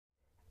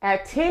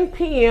At 10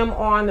 p.m.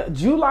 on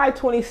July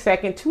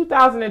 22nd,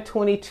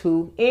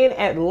 2022, in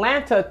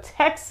Atlanta,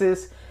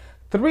 Texas,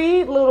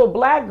 3 little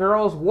black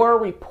girls were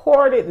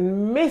reported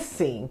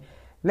missing.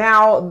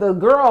 Now, the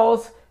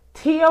girls,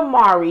 Tia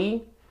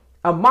Mari,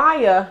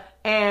 Amaya,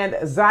 and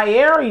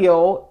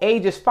Zairio,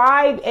 ages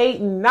 5,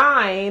 8, and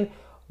 9,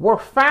 were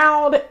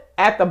found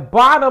at the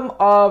bottom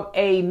of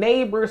a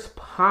neighbor's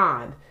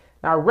pond.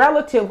 Now, a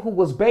relative who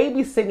was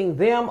babysitting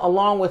them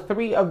along with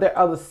 3 of their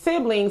other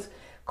siblings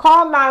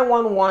called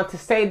 911 to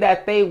say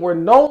that they were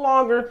no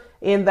longer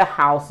in the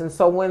house. And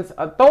so when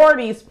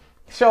authorities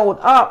showed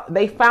up,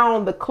 they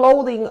found the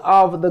clothing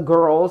of the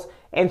girls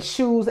and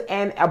shoes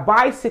and a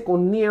bicycle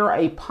near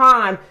a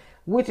pond,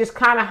 which is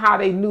kind of how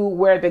they knew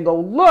where to go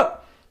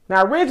look.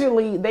 Now,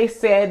 originally, they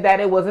said that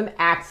it was an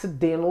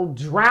accidental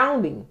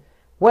drowning.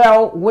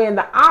 Well, when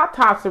the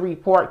autopsy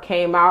report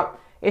came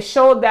out, it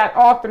showed that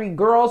all 3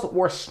 girls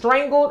were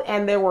strangled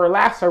and there were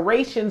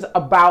lacerations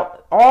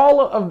about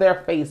all of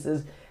their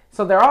faces.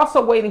 So they're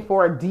also waiting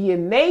for a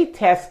DNA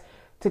test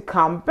to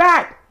come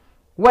back.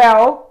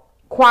 Well,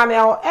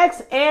 Quanell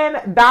X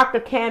and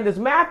Dr. Candace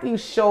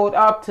Matthews showed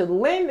up to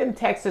Linden,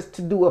 Texas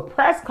to do a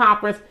press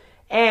conference,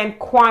 and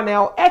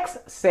Quanell X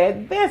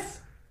said this: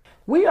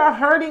 "We are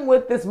hurting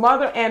with this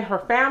mother and her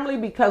family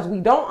because we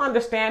don't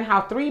understand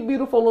how 3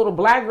 beautiful little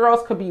black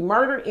girls could be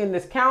murdered in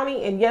this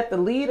county, and yet the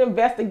lead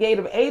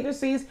investigative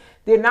agencies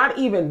did not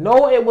even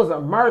know it was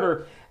a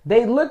murder.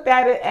 They looked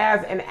at it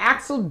as an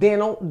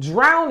accidental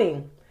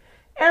drowning.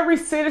 Every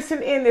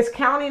citizen in this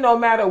county, no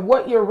matter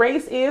what your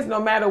race is, no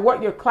matter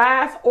what your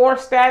class or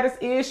status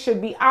is, should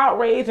be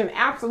outraged and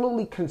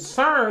absolutely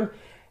concerned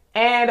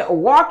and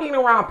walking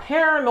around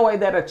paranoid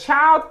that a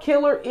child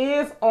killer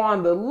is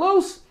on the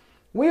loose.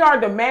 We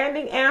are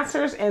demanding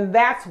answers, and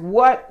that's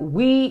what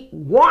we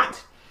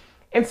want."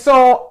 And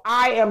so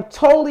I am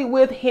totally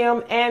with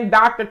him and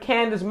Dr.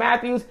 Candace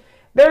Matthews.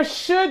 There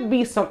should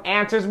be some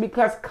answers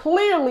because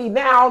clearly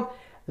now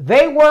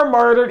they were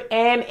murdered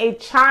and a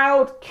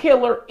child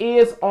killer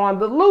is on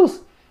the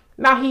loose.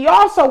 Now, he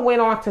also went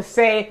on to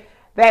say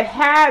that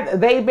had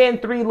they been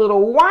 3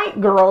 little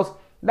white girls,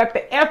 that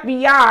the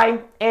FBI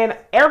and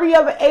every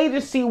other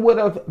agency would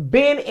have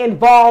been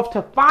involved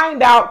to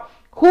find out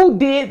who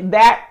did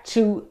that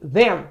to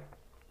them.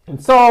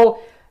 And so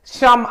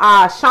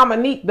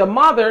Shamanique, the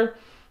mother,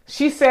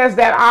 she says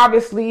that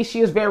obviously she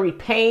is very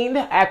pained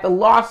at the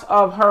loss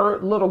of her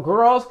little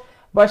girls,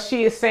 but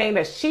she is saying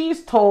that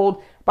she's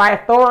told by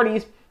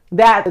authorities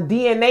that the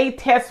DNA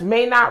test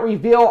may not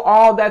reveal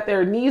all that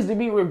there needs to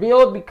be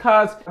revealed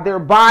because their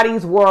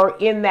bodies were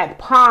in that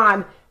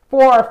pond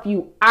for a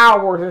few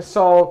hours. And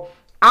so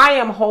I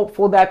am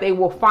hopeful that they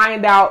will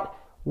find out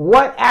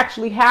what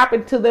actually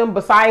happened to them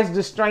besides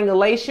the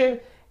strangulation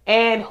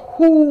and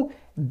who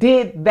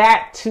did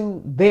that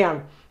to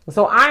them.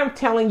 So I'm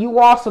telling you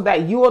also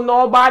that you will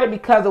know about it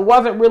because there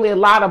wasn't really a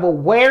lot of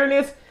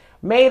awareness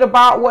made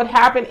about what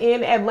happened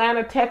in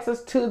Atlanta,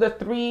 Texas to the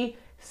 3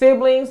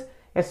 siblings.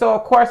 And so,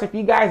 of course, if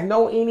you guys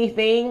know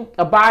anything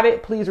about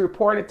it, please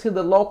report it to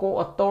the local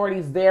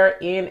authorities there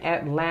in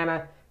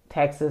Atlanta,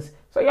 Texas.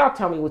 So y'all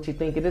tell me what you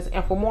think of this.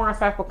 And for more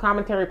insightful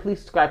commentary, please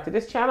subscribe to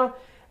this channel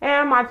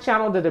and my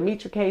channel, The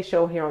Demetra K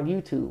Show, here on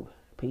YouTube.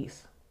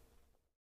 Peace.